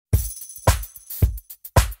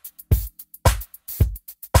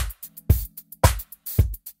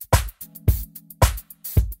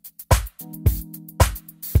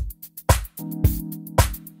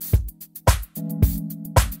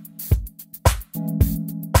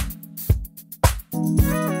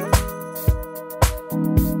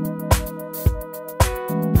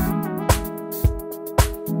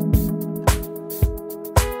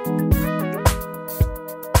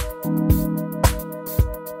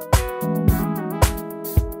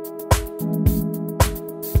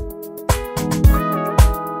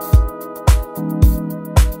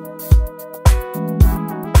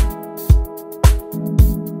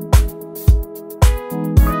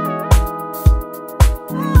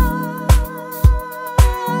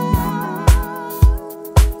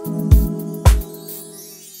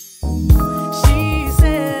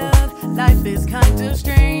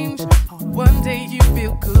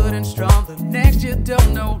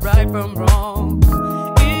right from wrong.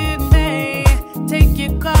 It may take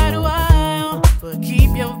you quite a while, but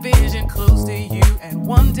keep your vision close to you, and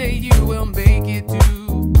one day you will make it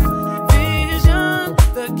too. Vision,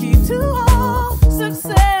 the key to all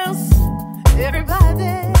success.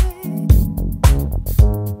 Everybody,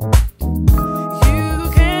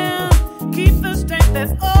 you can keep the strength,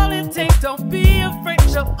 that's all it takes. Don't be afraid,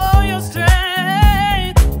 show all your strength.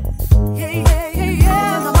 Yeah, yeah, yeah,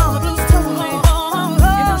 yeah. My mama blues told me,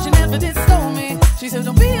 you know she never did scold me. She said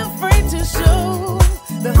don't be afraid to show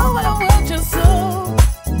the whole wide world your soul.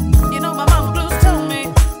 You know my mama blues told me,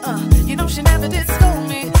 you know she never did scold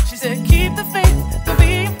me. She said keep the faith, don't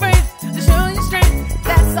be afraid to show your strength.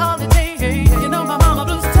 That's all it takes. You know my mama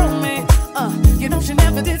blues told me, you know she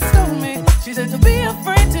never did scold me. She said don't be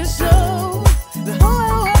afraid to show the whole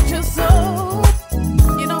wide world your soul.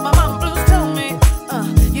 You know my mama blues told me,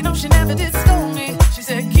 you know she never did scold me. She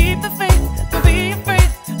said keep the faith, don't be afraid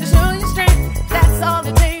to show your strength. That's all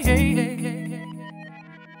it takes.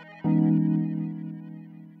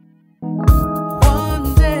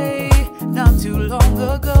 One day, not too long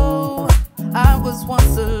ago, I was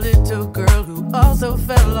once a little girl who also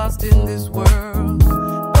felt lost in this world.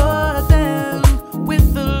 But then,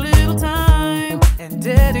 with a little time and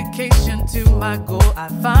dedication to my goal, I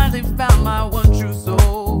finally found my one true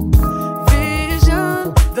soul.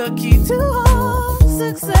 Vision, the key to all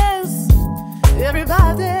success.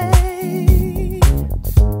 Everybody,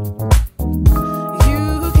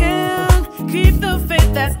 you can keep the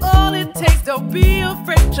faith, that's all it takes. Don't be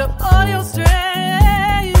afraid, show all your strength.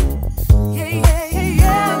 Yeah, yeah, yeah,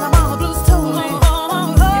 yeah. My mama blues told me,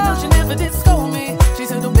 you know she never did scold me. She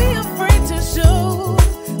said don't be afraid to show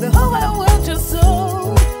the whole wide world your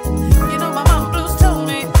soul. You know my mama blues told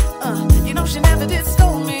me, you know she never did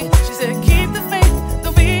scold me. She said keep the faith,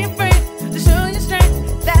 don't be afraid to show your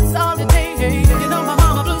strength. That's all it takes. You know my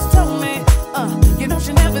mama blues told me, you know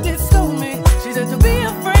she never did scold me. She said don't be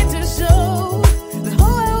afraid to show the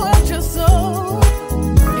whole wide world your soul.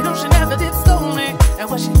 You know she never did scold me, and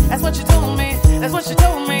that's what she told me. That's what she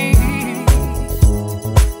told me.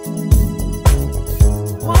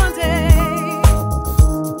 One day.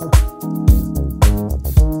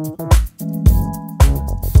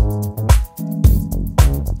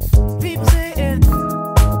 People say it.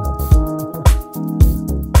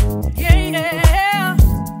 Yeah, yeah.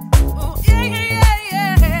 Oh, yeah, yeah,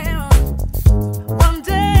 yeah, yeah. One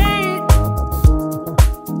day,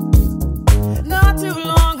 not too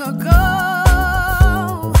long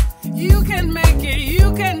ago, you can make it,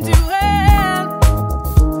 you can do it.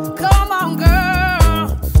 Come on,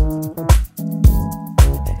 girl.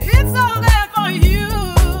 It's all there for you.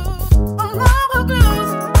 Oh, mama blues,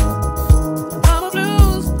 mama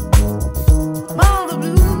blues, mama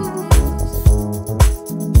blues.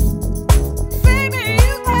 Baby,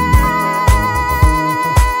 you can.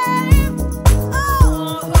 Oh,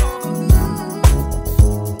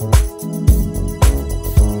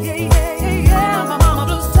 yeah, yeah, yeah, yeah. My mama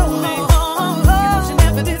blues told me, you know she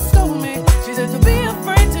never did scold me. She said don't be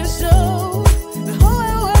afraid to show the whole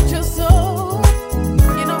wide world your soul.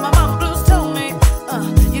 You know my mama blues told me,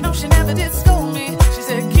 you know she never did scold me. She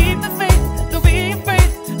said keep the faith, don't be afraid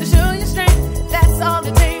to show your strength. That's all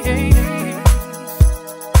it takes.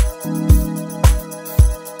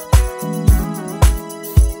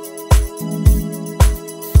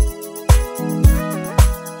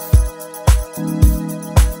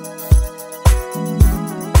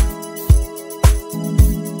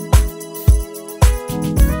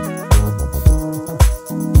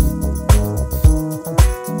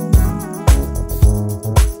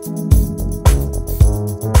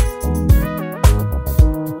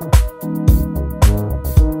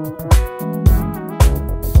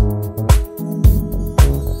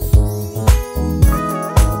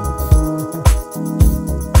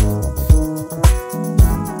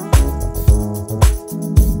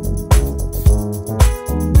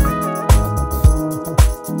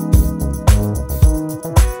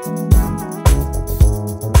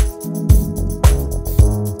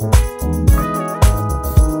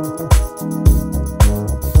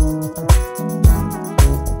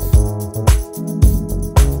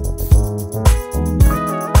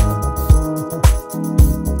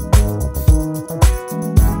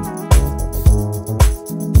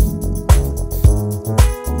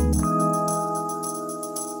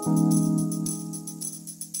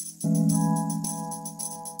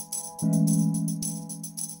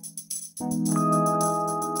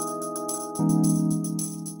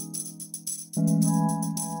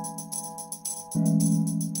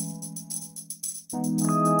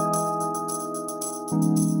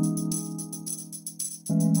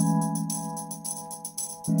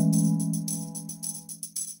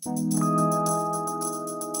 you.